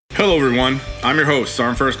Hello, everyone. I'm your host,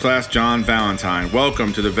 Sergeant First Class John Valentine.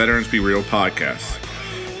 Welcome to the Veterans Be Real podcast.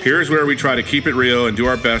 Here's where we try to keep it real and do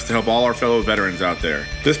our best to help all our fellow veterans out there.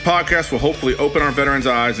 This podcast will hopefully open our veterans'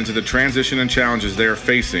 eyes into the transition and challenges they are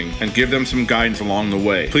facing and give them some guidance along the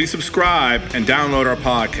way. Please subscribe and download our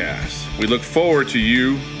podcast. We look forward to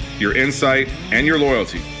you, your insight, and your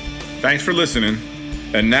loyalty. Thanks for listening.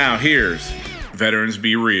 And now here's Veterans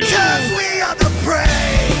Be Real. 'Cause we are the brave.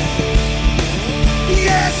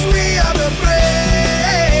 Yes, we are the brave.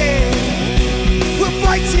 We'll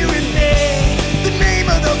fight to rename the name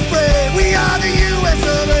of the brave. We are the US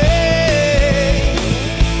of A.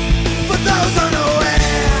 For those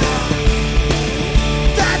unaware,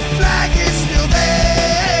 that flag is still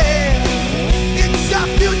there. It's our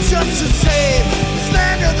future to save this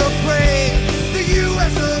land of the brave, the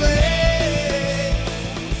US of A.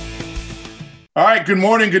 All right, good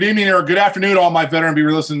morning, good evening, or good afternoon to all my Veteran Be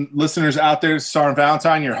Real listeners out there. This is Sergeant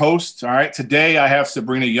Valentine, your host. All right, today I have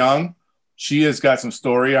Sabrina Young. She has got some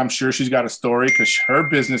story. I'm sure she's got a story because her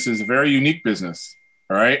business is a very unique business.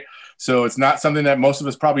 All right, so it's not something that most of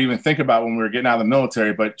us probably even think about when we're getting out of the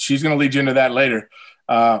military, but she's going to lead you into that later.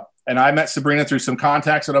 And I met Sabrina through some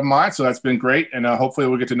contacts of mine, so that's been great. And hopefully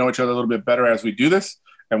we'll get to know each other a little bit better as we do this.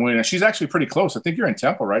 And she's actually pretty close. I think you're in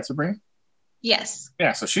Temple, right, Sabrina? Yes.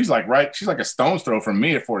 Yeah, so she's like a stone's throw from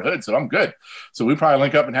me at Fort Hood, so I'm good. So we probably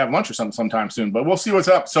link up and have lunch or something sometime soon, but we'll see what's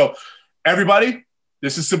up. So everybody,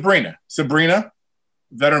 this is Sabrina. Sabrina,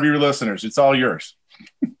 Veteran Be Real listeners, it's all yours.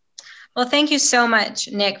 Well, thank you so much,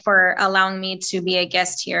 Nick, for allowing me to be a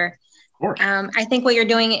guest here. Of course. I think what you're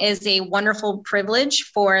doing is a wonderful privilege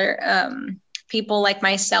for people like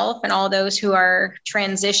myself and all those who are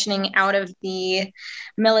transitioning out of the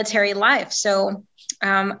military life. So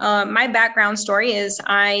my background story is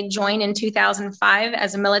I joined in 2005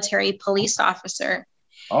 as a military police officer.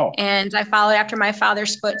 Oh. And I followed after my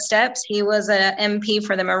father's footsteps. He was a MP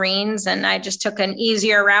for the Marines, and I just took an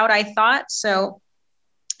easier route, I thought. So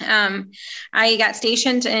I got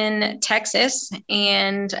stationed in Texas,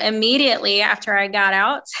 and immediately after I got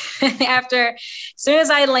out, as soon as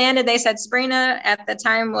I landed, they said, Sabrina, at the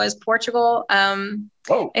time was Portugal.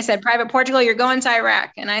 They said, Private Portugal, you're going to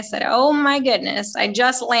Iraq. And I said, oh my goodness, I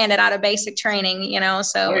just landed out of basic training,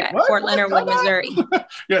 at Fort Leonard Wood, Missouri.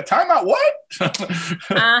 Yeah, time out, what?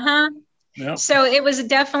 Yep. So it was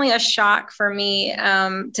definitely a shock for me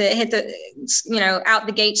to hit out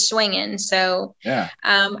the gate swinging. So yeah.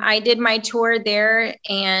 I did my tour there,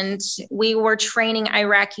 and we were training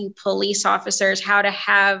Iraqi police officers how to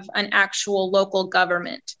have an actual local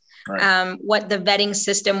government. Right. What the vetting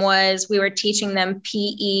system was. We were teaching them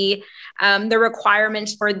PE. The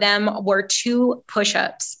requirements for them were 2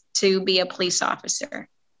 push-ups to be a police officer.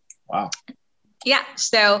 Wow. Yeah.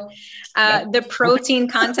 So the protein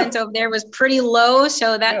content over there was pretty low.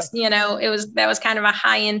 So that's, that was kind of a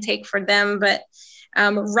high intake for them, but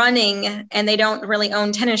running, and they don't really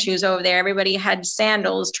own tennis shoes over there. Everybody had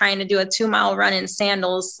sandals. Trying to do a 2-mile run in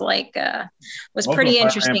sandals, was pretty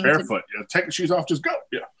interesting. Barefoot. Take the shoes off, just go.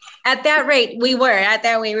 Yeah. At that rate, we were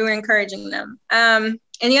encouraging them. And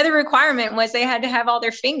the other requirement was they had to have all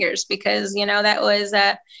their fingers, because, that was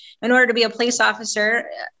in order to be a police officer.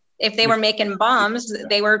 If they were making bombs,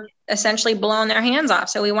 they were essentially blowing their hands off.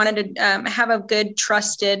 So we wanted to have a good,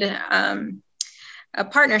 trusted a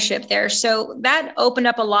partnership there. So that opened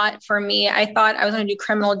up a lot for me. I thought I was going to do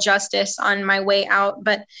criminal justice on my way out,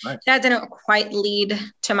 but that didn't quite lead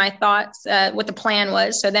to my thoughts, what the plan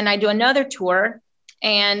was. So then I do another tour,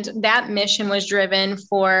 and that mission was driven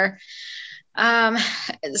for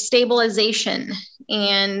stabilization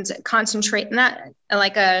and concentrate, not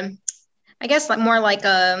like more like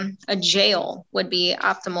a jail would be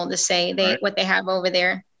optimal to say, what they have over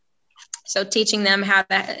there. So teaching them how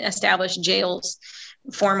to establish jails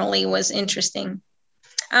formally was interesting.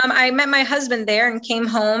 I met my husband there and came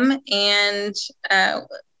home, and on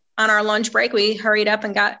our lunch break, we hurried up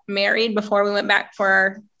and got married before we went back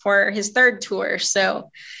for his third tour. So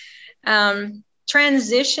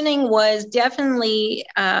transitioning was definitely,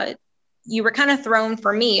 you were kind of thrown,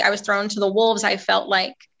 for me, I was thrown to the wolves, I felt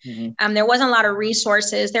like. Mm-hmm. There wasn't a lot of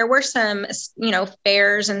resources. There were some,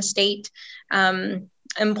 fairs and state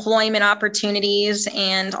employment opportunities.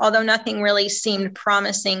 And although nothing really seemed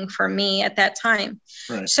promising for me at that time.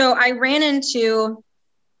 Right. So I ran into,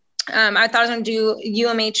 I thought I was going to do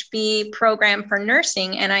UMHB program for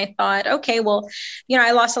nursing. And I thought, okay, well,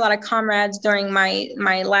 I lost a lot of comrades during my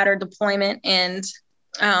latter deployment. And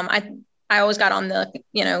I always got on the,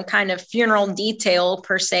 kind of funeral detail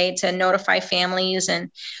per se to notify families. And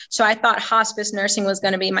so I thought hospice nursing was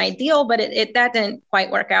going to be my deal, but that didn't quite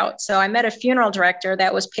work out. So I met a funeral director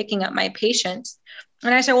that was picking up my patients.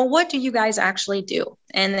 And I said, well, what do you guys actually do?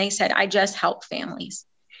 And they said, I just help families.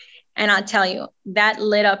 And I'll tell you, that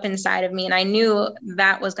lit up inside of me. And I knew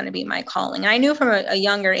that was going to be my calling. And I knew from a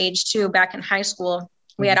younger age too, back in high school,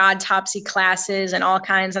 we had autopsy classes and all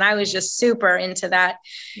kinds. And I was just super into that.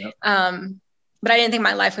 Yep. But I didn't think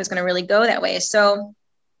my life was going to really go that way. So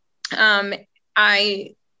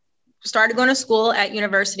I started going to school at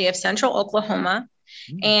University of Central Oklahoma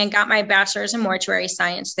and got my bachelor's in mortuary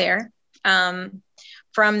science there.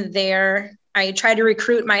 From there, I tried to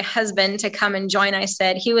recruit my husband to come and join. I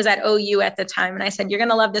said, he was at OU at the time. And I said, you're going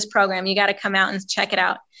to love this program. You got to come out and check it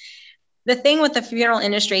out. The thing with the funeral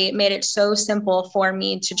industry, it made it so simple for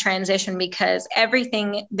me to transition because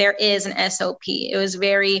everything there is an SOP. It was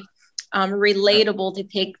very relatable to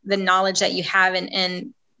take the knowledge that you have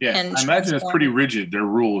and I imagine it's pretty rigid, their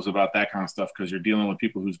rules about that kind of stuff, because you're dealing with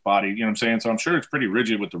people whose body, you know what I'm saying? So I'm sure it's pretty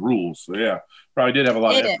rigid with the rules. So yeah, probably did have a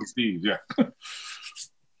lot of SOPs. Yeah.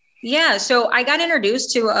 Yeah. So I got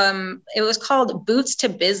introduced to, it was called Boots to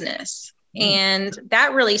Business. And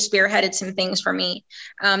that really spearheaded some things for me.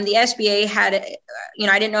 The SBA had,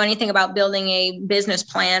 I didn't know anything about building a business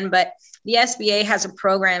plan, but the SBA has a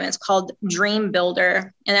program. It's called Dream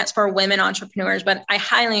Builder, and that's for women entrepreneurs. But I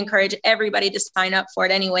highly encourage everybody to sign up for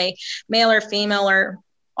it anyway, male or female or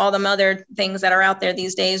all the other things that are out there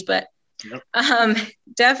these days. But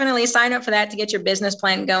definitely sign up for that to get your business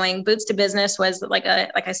plan going. Boots to Business was like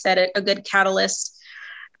I said, a good catalyst.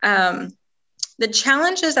 The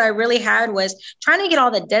challenges that I really had was trying to get all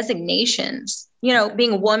the designations,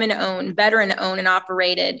 being woman owned, veteran owned and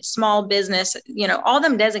operated, small business, all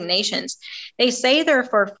them designations. They say they're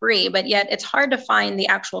for free, but yet it's hard to find the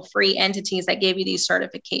actual free entities that gave you these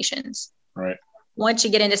certifications. Right. Once you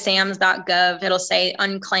get into SAMS.gov, it'll say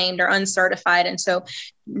unclaimed or uncertified. And so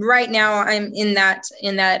right now I'm in that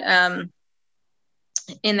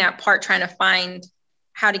part trying to find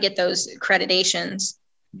how to get those accreditations.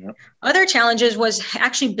 Yep. Other challenges was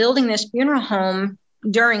actually building this funeral home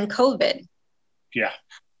during COVID. Yeah.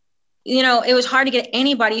 It was hard to get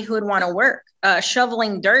anybody who would want to work,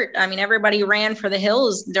 shoveling dirt. I mean, everybody ran for the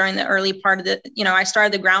hills during the early part of I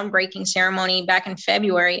started the groundbreaking ceremony back in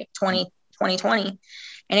February of 2020.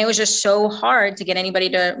 And it was just so hard to get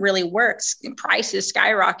anybody to really work. Prices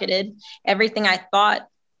skyrocketed. Everything I thought,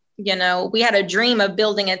 we had a dream of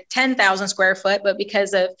building a 10,000 square foot, but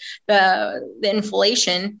because of the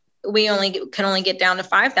inflation, we can only get down to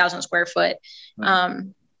 5,000 square foot.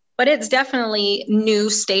 But it's definitely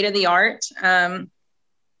new, state of the art.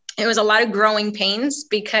 It was a lot of growing pains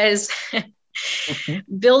because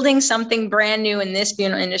building something brand new in this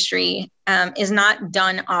funeral industry is not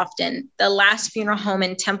done often. The last funeral home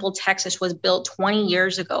in Temple, Texas was built 20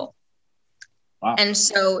 years ago. Wow. And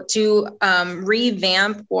so to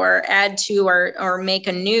revamp or add to or make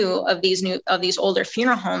a new of these older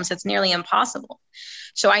funeral homes, it's nearly impossible.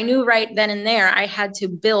 So I knew right then and there I had to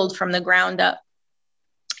build from the ground up.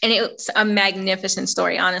 And it's a magnificent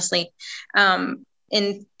story, honestly.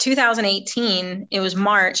 In 2018, it was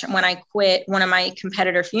March when I quit one of my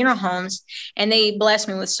competitor funeral homes, and they blessed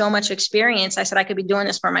me with so much experience. I said I could be doing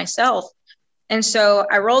this for myself. And so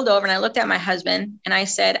I rolled over and I looked at my husband and I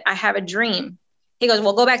said, I have a dream. He goes,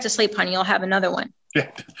 well, go back to sleep, honey. You'll have another one.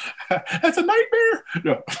 Yeah. That's a nightmare.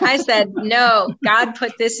 No. I said, no, God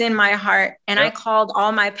put this in my heart. And I called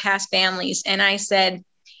all my past families and I said,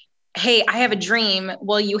 hey, I have a dream.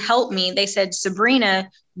 Will you help me? They said, Sabrina,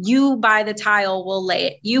 you buy the tile, we'll lay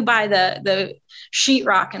it. You buy the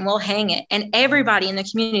sheetrock and we'll hang it. And everybody in the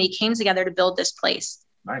community came together to build this place.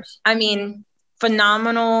 Nice. I mean,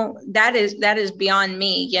 phenomenal. That is beyond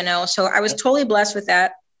me, So I was totally blessed with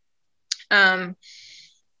that.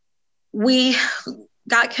 We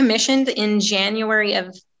got commissioned in January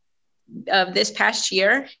of this past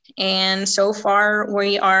year. And so far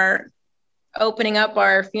we are opening up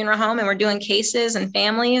our funeral home and we're doing cases and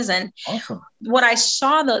families. And awesome. What I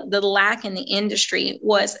saw the lack in the industry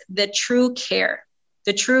was the true care,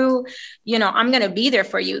 the true, I'm going to be there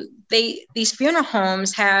for you. These funeral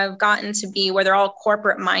homes have gotten to be where they're all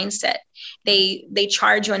corporate mindset. They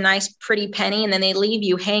charge you a nice pretty penny and then they leave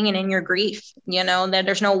you hanging in your grief, that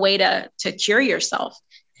there's no way to cure yourself.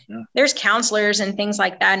 Yeah. There's counselors and things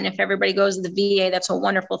like that. And if everybody goes to the VA, that's a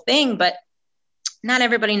wonderful thing, but not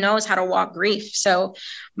everybody knows how to walk grief. So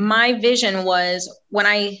my vision was when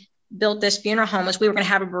I built this funeral home was we were going to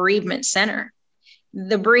have a bereavement center.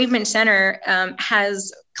 The bereavement center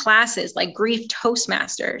has classes like grief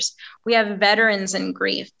Toastmasters. We have veterans in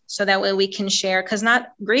grief. So that way we can share, because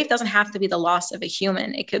grief doesn't have to be the loss of a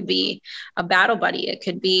human. It could be a battle buddy. It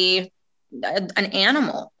could be an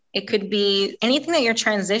animal. It could be anything that you're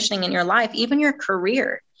transitioning in your life, even your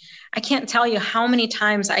career. I can't tell you how many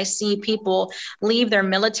times I see people leave their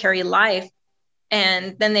military life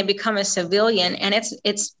and then they become a civilian. And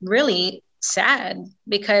it's really sad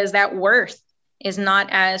because that worth is not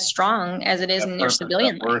as strong as it is in your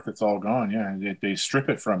civilian life. Worth, it's all gone. Yeah. They strip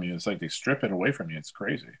it from you. It's like they strip it away from you. It's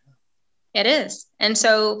crazy. It is. And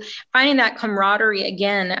so finding that camaraderie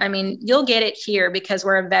again, I mean, you'll get it here because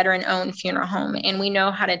we're a veteran owned funeral home and we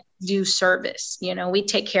know how to do service. You know, we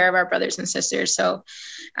take care of our brothers and sisters. So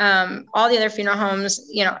all the other funeral homes,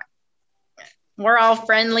 you know, we're all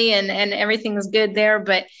friendly and everything's good there.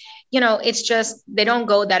 But, you know, it's just, they don't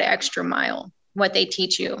go that extra mile, what they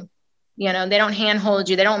teach you. You know, they don't handhold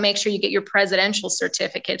you. They don't make sure you get your presidential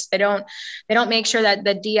certificates. They don't make sure that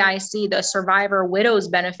the DIC, the survivor widows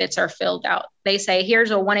benefits are filled out. They say,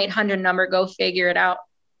 here's a 1-800 number, go figure it out.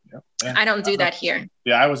 Yep. Yeah. I don't do that here.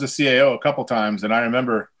 Yeah. I was a CAO a couple times and I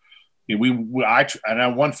remember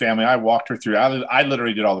one family, I walked her through. I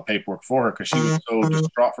literally did all the paperwork for her because she was so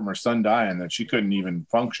distraught from her son dying that she couldn't even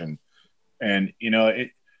function. And, you know,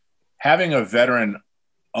 having a veteran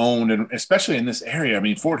owned, and especially in this area, I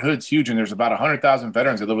mean, Fort Hood's huge, and there's about 100,000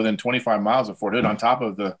 veterans that live within 25 miles of Fort Hood on top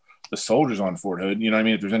of the soldiers on Fort Hood. You know what I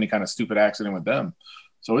mean? If there's any kind of stupid accident with them.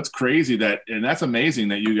 So it's crazy and that's amazing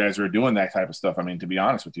that you guys are doing that type of stuff. I mean, to be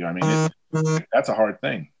honest with you, I mean, that's a hard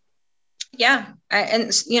thing. Yeah.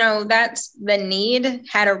 And, you know, that's the need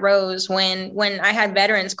had arose when I had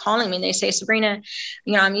veterans calling me, they say, Sabrina,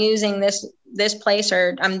 you know, I'm using this place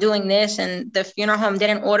or I'm doing this, and the funeral home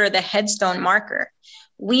didn't order the headstone marker.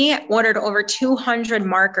 We ordered over 200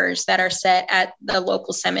 markers that are set at the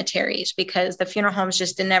local cemeteries because the funeral homes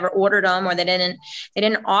just never ordered them, or they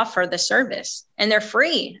didn't offer the service, and they're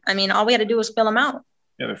free. I mean, all we had to do was fill them out.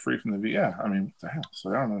 Yeah, they're free from the yeah. I mean, what the hell?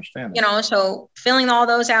 So I don't understand that. You know, so filling all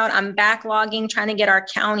those out, I'm backlogging, trying to get our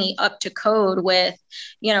county up to code with,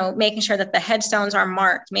 you know, making sure that the headstones are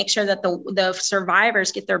marked, make sure that the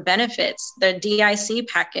survivors get their benefits, the DIC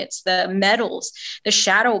packets, the medals, the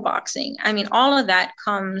shadow boxing. I mean, all of that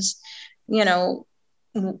comes, you know,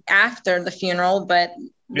 after the funeral, but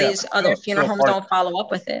these other funeral homes don't follow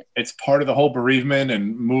up with it. It's part of the whole bereavement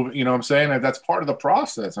and move. You know what I'm saying? That's part of the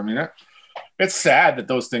process. I mean, it's sad that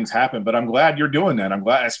those things happen, but I'm glad you're doing that. I'm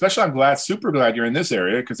super glad you're in this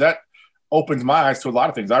area because that opens my eyes to a lot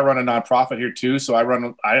of things. I run a nonprofit here too. So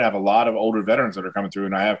I have a lot of older veterans that are coming through,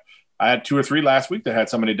 and I had 2 or 3 last week that had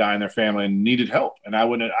somebody die in their family and needed help. And I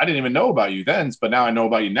didn't even know about you then, but now I know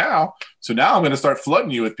about you now. So now I'm going to start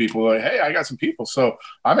flooding you with people like, hey, I got some people. So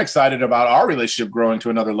I'm excited about our relationship growing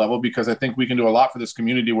to another level because I think we can do a lot for this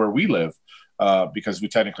community where we live. Because we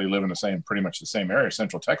technically live in pretty much the same area,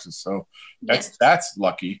 Central Texas. So that's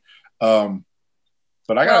lucky. But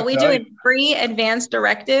we do free advance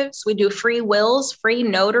directives. We do free wills, free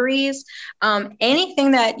notaries,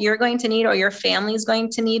 anything that you're going to need or your family is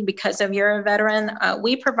going to need because of you're a veteran.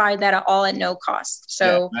 We provide that all at no cost.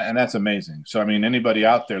 So, and that's amazing. So, I mean, anybody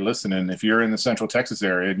out there listening, if you're in the Central Texas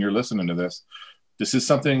area and you're listening to this is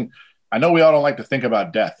something. I know we all don't like to think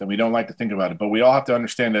about death and we don't like to think about it, but we all have to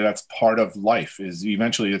understand that that's part of life. Is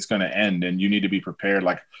eventually it's going to end and you need to be prepared.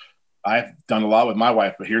 Like I've done a lot with my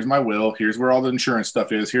wife, but here's my will. Here's where all the insurance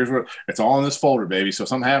stuff is. Here's where it's all in this folder, baby. So if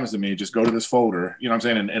something happens to me, just go to this folder. You know what I'm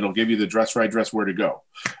saying? And it'll give you the dress where to go.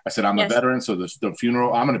 I said, I'm a veteran. So the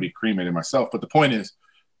funeral, I'm going to be cremated myself. But the point is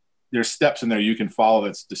there's steps in there you can follow.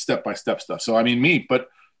 That's the step-by-step stuff. So I mean,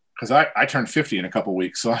 because I turned 50 in a couple of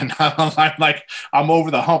weeks. So I'm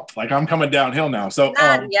over the hump. Like I'm coming downhill now. So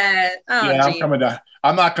not yet. I'm coming down.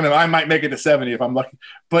 I might make it to 70 if I'm lucky.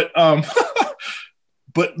 But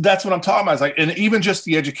but that's what I'm talking about. It's like, and even just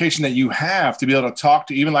the education that you have to be able to talk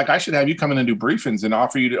to, even like I should have you come in and do briefings and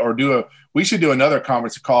offer you to, we should do another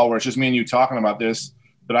conference call where it's just me and you talking about this,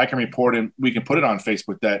 that I can report and we can put it on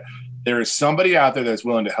Facebook that there is somebody out there that's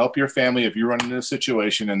willing to help your family if you run into a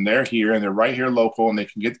situation and they're here and they're right here local and they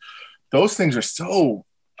can get those things are so,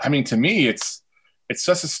 I mean, to me, it's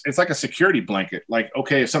just, it's like a security blanket. Like,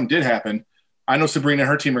 okay, if something did happen, I know Sabrina and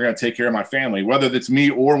her team are going to take care of my family, whether it's me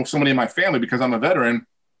or somebody in my family, because I'm a veteran.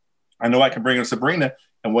 I know I can bring in Sabrina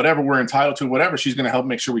and whatever we're entitled to, whatever, she's going to help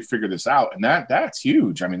make sure we figure this out. And that's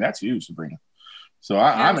huge. I mean, that's huge, Sabrina. So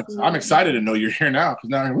I'm excited to know you're here now because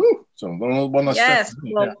now, woo. So one less yes,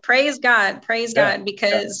 well, praise God,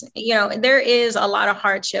 because you know there is a lot of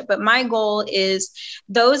hardship. But my goal is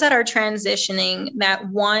those that are transitioning that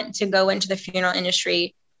want to go into the funeral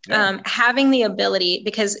industry, having the ability,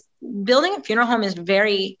 because building a funeral home is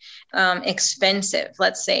very expensive,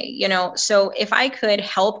 let's say, you know. So if I could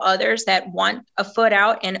help others that want a foot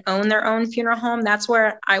out and own their own funeral home, that's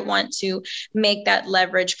where I want to make that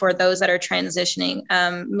leverage for those that are transitioning.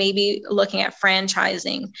 Maybe looking at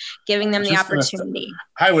franchising, giving them the opportunity.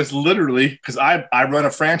 I was literally, because I run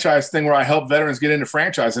a franchise thing where I help veterans get into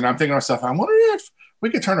franchise, and I'm thinking to myself, I'm wondering if we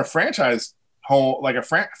could turn a franchise home, like a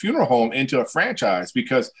funeral home, into a franchise,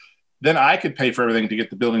 because then I could pay for everything to get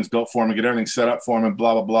the buildings built for them and get everything set up for them and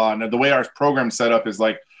blah, blah, blah. And the way our program's set up is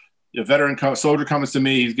like a soldier comes to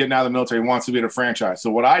me, he's getting out of the military, he wants to be in a franchise. So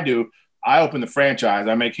what I do, I open the franchise,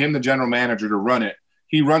 I make him the general manager to run it.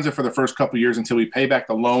 He runs it for the first couple of years until we pay back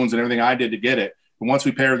the loans and everything I did to get it. And once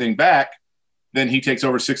we pay everything back, then he takes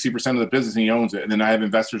over 60% of the business and he owns it. And then I have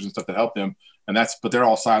investors and stuff to help him. And but they're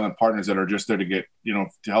all silent partners that are just there to get, you know,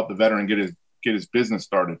 to help the veteran get his business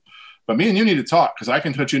started. But me and you need to talk, because I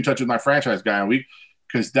can put you in touch with my franchise guy, and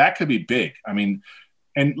because that could be big. I mean,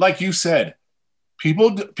 and like you said,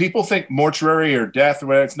 people think mortuary or death, or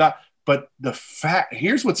whatever. It's not. But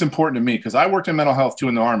here's what's important to me, because I worked in mental health too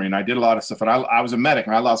in the Army, and I did a lot of stuff. And I was a medic,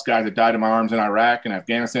 and I lost guys that died in my arms in Iraq and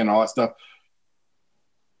Afghanistan and all that stuff.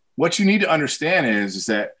 What you need to understand is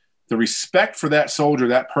that the respect for that soldier,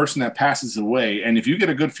 that person that passes away, and if you get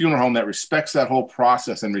a good funeral home that respects that whole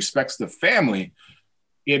process and respects the family,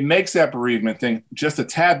 it makes that bereavement thing just a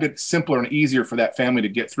tad bit simpler and easier for that family to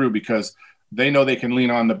get through, because they know they can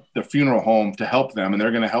lean on the funeral home to help them, and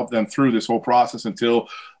they're going to help them through this whole process until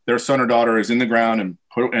their son or daughter is in the ground.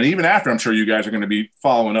 And even after, I'm sure you guys are going to be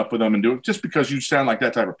following up with them and do it, just because you sound like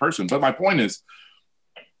that type of person. But my point is,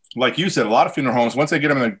 like you said, a lot of funeral homes, once they get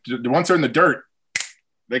them once they're in the dirt,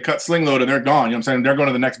 they cut sling load and they're gone. You know what I'm saying? They're going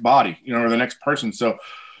to the next body, you know, or the next person. So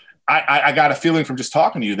I got a feeling from just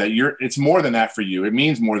talking to you that it's more than that for you. It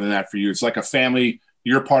means more than that for you. It's like a family.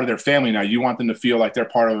 You're part of their family now. You want them to feel like they're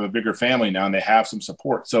part of a bigger family now, and they have some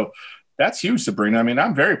support. So that's huge, Sabrina. I mean,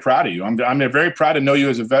 I'm very proud of you. I'm very proud to know you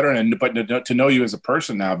as a veteran, but to know you as a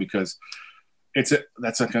person now, because it's an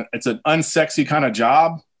unsexy kind of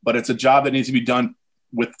job, but it's a job that needs to be done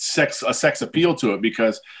with a sex appeal to it,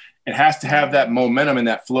 because it has to have that momentum and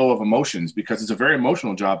that flow of emotions, because it's a very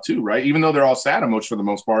emotional job too, right? Even though they're all sad emotions for the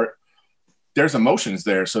most part, there's emotions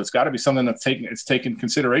there. So it's got to be something that's taken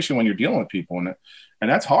consideration when you're dealing with people, and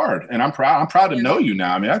that's hard. And I'm proud to know you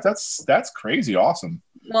now. I mean, that's crazy awesome.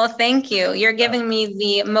 Well, thank you. You're giving me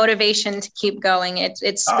the motivation to keep going.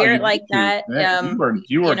 It's spirit like that.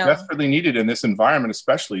 You are desperately needed in this environment,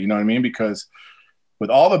 especially, you know what I mean? Because with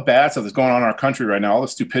all the bad stuff that's going on in our country right now, all the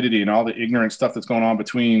stupidity and all the ignorant stuff that's going on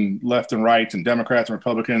between left and right and Democrats and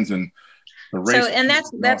Republicans and the race. So, and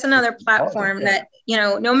that's another platform that, you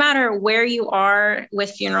know, no matter where you are with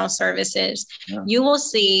funeral services, you will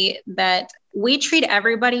see that we treat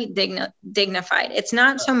everybody dignified. It's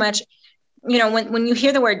not so much, you know, when you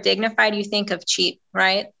hear the word dignified, you think of cheap,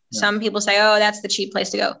 right? Yeah. Some people say, oh, that's the cheap place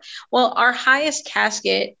to go. Well, our highest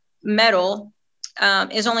casket metal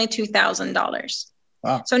is only $2,000.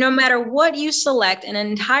 Wow. So no matter what you select, an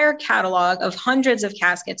entire catalog of hundreds of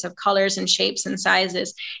caskets of colors and shapes and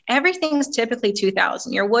sizes, everything's typically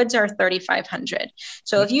 $2,000. Your woods are $3,500.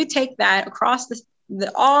 So if you take that across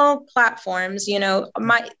all platforms, you know,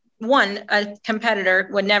 a competitor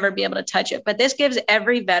would never be able to touch it. But this gives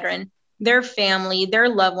every veteran, their family, their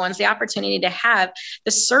loved ones, the opportunity to have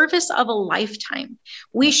the service of a lifetime.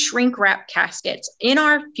 We shrink wrap caskets in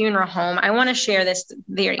our funeral home. I want to share this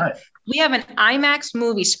theory. Right. We have an IMAX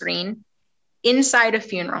movie screen inside a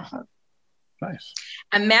funeral home. Nice.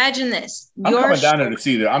 Imagine this. I'm coming down to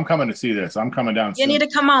see that. I'm coming to see this. I'm coming down. You need to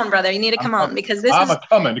come on, brother. You need to come on, because I'm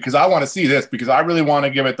coming because I want to see this, because I really want to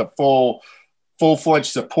give it the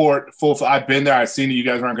full-fledged support. I've been there. I've seen it. You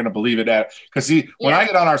guys aren't going to believe it. Because see, when I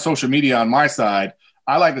get on our social media on my side,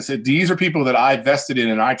 I like to say these are people that I vested in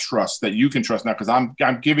and I trust, that you can trust now, because I'm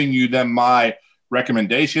giving you them my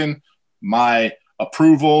recommendation, my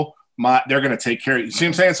approval. They're going to take care of you. You see what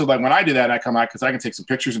I'm saying? So like when I do that, I come out because I can take some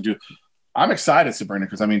pictures and I'm excited, Sabrina,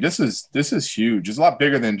 because I mean, this is huge. It's a lot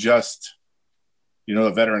bigger than just, you know,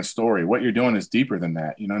 the veteran story. What you're doing is deeper than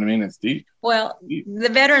that. You know what I mean? It's deep. Well, the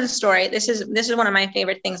veteran story, this is one of my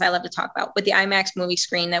favorite things I love to talk about with the IMAX movie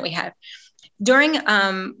screen that we have. During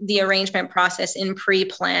the arrangement process in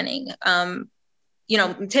pre-planning, you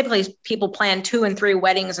know, typically people plan 2 and 3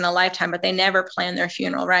 weddings in a lifetime, but they never plan their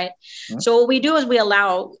funeral, right? Mm-hmm. So what we do is we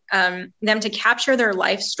allow them to capture their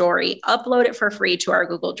life story, upload it for free to our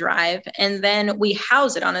Google Drive, and then we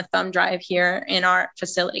house it on a thumb drive here in our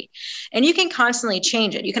facility. And you can constantly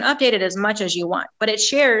change it. You can update it as much as you want, but it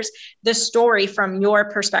shares the story from your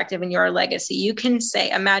perspective and your legacy. You can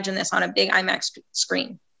say, imagine this on a big IMAX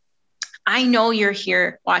screen. I know you're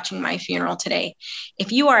here watching my funeral today.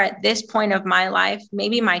 If you are at this point of my life,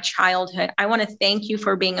 maybe my childhood, I want to thank you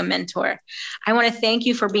for being a mentor. I want to thank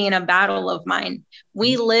you for being a battle of mine.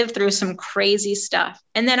 We lived through some crazy stuff.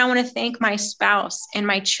 And then I want to thank my spouse and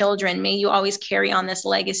my children. May you always carry on this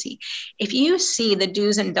legacy. If you see the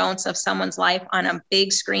do's and don'ts of someone's life on a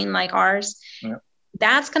big screen like ours,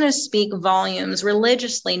 that's going to speak volumes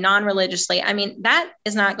religiously, non-religiously. I mean, that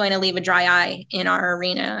is not going to leave a dry eye in our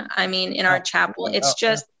arena. I mean, in our chapel. It's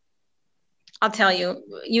just, I'll tell you,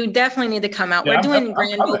 you definitely need to come out. We're doing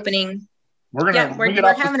grand opening. We're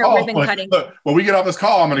having a ribbon cutting. Look, when we get off this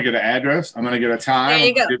call, I'm going to get an address. I'm going to get a time. There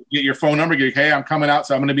you go. Get your phone number. Get, hey, I'm coming out,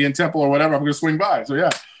 so I'm going to be in Temple or whatever. I'm going to swing by. So,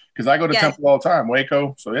 yeah, because I go to Temple all the time,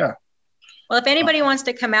 Waco. So, yeah. Well, if anybody wants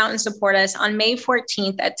to come out and support us on May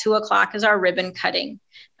 14th at 2:00 is our ribbon cutting.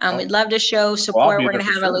 We'd love to show support. We're going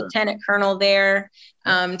to have a lieutenant colonel there,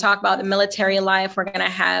 talk about the military life. We're going to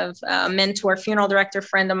have a mentor, funeral director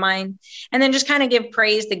friend of mine, and then just kind of give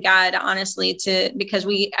praise to God, honestly, because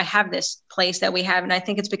I have this place that we have, and I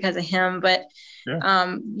think it's because of him. But you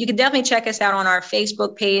can definitely check us out on our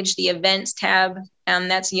Facebook page, the events tab.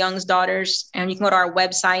 That's Young's Daughters, and you can go to our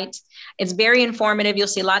website. It's very informative. You'll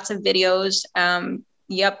see lots of videos.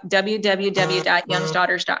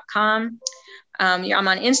 www.youngsdaughters.com. I'm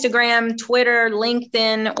on Instagram, Twitter,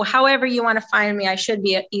 LinkedIn, or however you want to find me. I should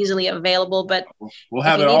be easily available, but we'll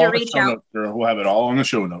have it all on the show notes, girl. We'll have it all on the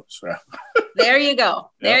show notes. There you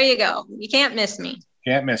go. There you go. You can't miss me.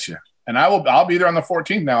 Can't miss you. And I'll be there on the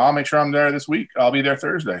 14th now. I'll make sure I'm there this week. I'll be there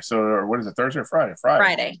Thursday. So, or what is it, Thursday or Friday?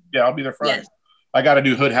 Friday. Yeah, I'll be there Friday. Yes. I got to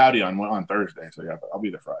do Hood Howdy on Thursday. So, yeah, I'll be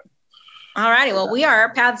there Friday. All righty. Well,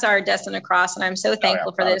 our paths are destined to cross, and I'm so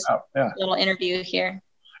thankful for this little interview here.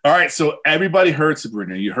 All right. So everybody heard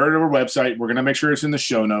Sabrina. You heard of our website. We're going to make sure it's in the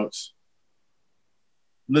show notes.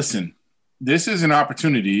 Listen, this is an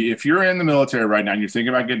opportunity. If you're in the military right now and you're thinking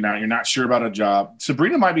about getting out, you're not sure about a job,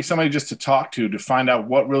 Sabrina might be somebody just to talk to find out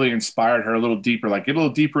what really inspired her a little deeper, like get a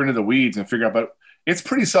little deeper into the weeds and figure out. But it's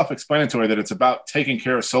pretty self-explanatory that it's about taking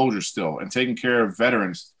care of soldiers still and taking care of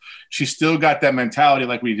veterans. She still got that mentality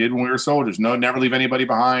like we did when we were soldiers. No, never leave anybody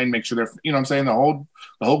behind. Make sure they're, you know what I'm saying? The whole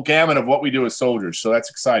gamut of what we do as soldiers. So that's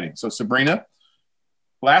exciting. So Sabrina,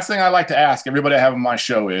 last thing I like to ask everybody I have on my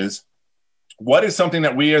show is, what is something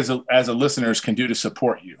that we as a listeners can do to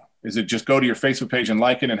support you? Is it just go to your Facebook page and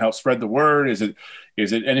like it and help spread the word? Is it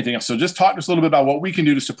anything else? So just talk to us a little bit about what we can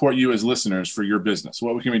do to support you as listeners for your business.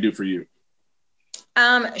 What can we do for you?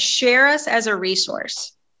 Share us as a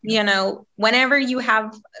resource. You know, whenever you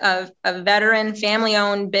have a veteran,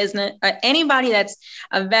 family-owned business, anybody that's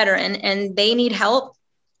a veteran and they need help,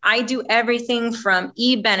 I do everything from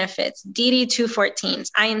e-benefits, DD-214s.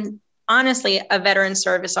 I am honestly a veteran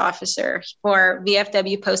service officer for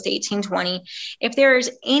VFW Post 1820. If there's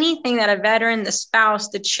anything that a veteran, the spouse,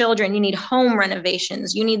 the children, you need home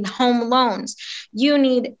renovations, you need home loans, you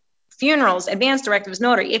need funerals, advance directives,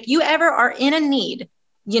 notary. If you ever are in a need,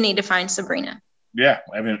 you need to find Sabrina. Yeah,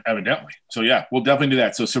 evidently. So yeah, we'll definitely do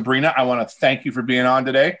that. So Sabrina, I want to thank you for being on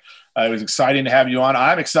today. It was exciting to have you on.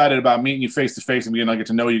 I'm excited about meeting you face to face and being able to get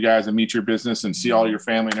to know you guys and meet your business and see all your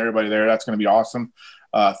family and everybody there. That's going to be awesome.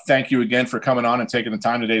 Thank you again for coming on and taking the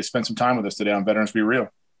time today to spend some time with us today on Veterans Be Real.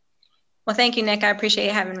 Well, thank you, Nick. I appreciate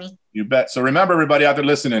you having me. You bet. So remember, everybody out there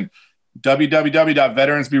listening,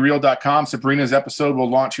 www.veteransbereal.com. Sabrina's episode will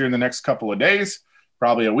launch here in the next couple of days,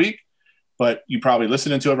 probably a week. But you probably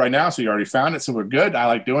listening to it right now, so you already found it. So we're good. I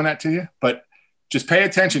like doing that to you. But just pay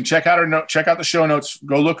attention. Check out her note. Check out the show notes.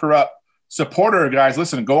 Go look her up. Support her, guys.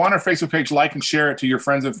 Listen, go on her Facebook page, like and share it to your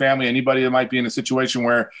friends and family, anybody that might be in a situation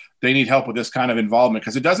where they need help with this kind of involvement.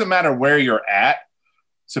 Because it doesn't matter where you're at.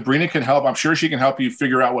 Sabrina can help. I'm sure she can help you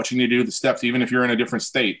figure out what you need to do, the steps, even if you're in a different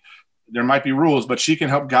state. There might be rules, but she can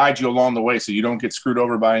help guide you along the way so you don't get screwed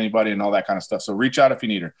over by anybody and all that kind of stuff. So reach out if you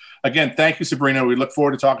need her. Again, thank you, Sabrina. We look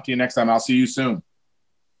forward to talking to you next time. I'll see you soon.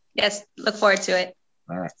 Yes, look forward to it.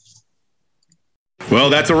 All right. Well,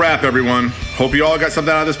 that's a wrap, everyone. Hope you all got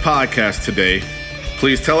something out of this podcast today.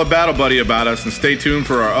 Please tell a battle buddy about us and stay tuned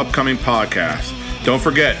for our upcoming podcast. Don't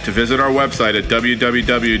forget to visit our website at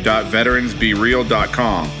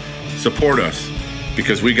www.veteransbereal.com. Support us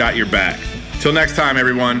because we got your back. Till next time,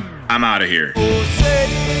 everyone. I'm out of here.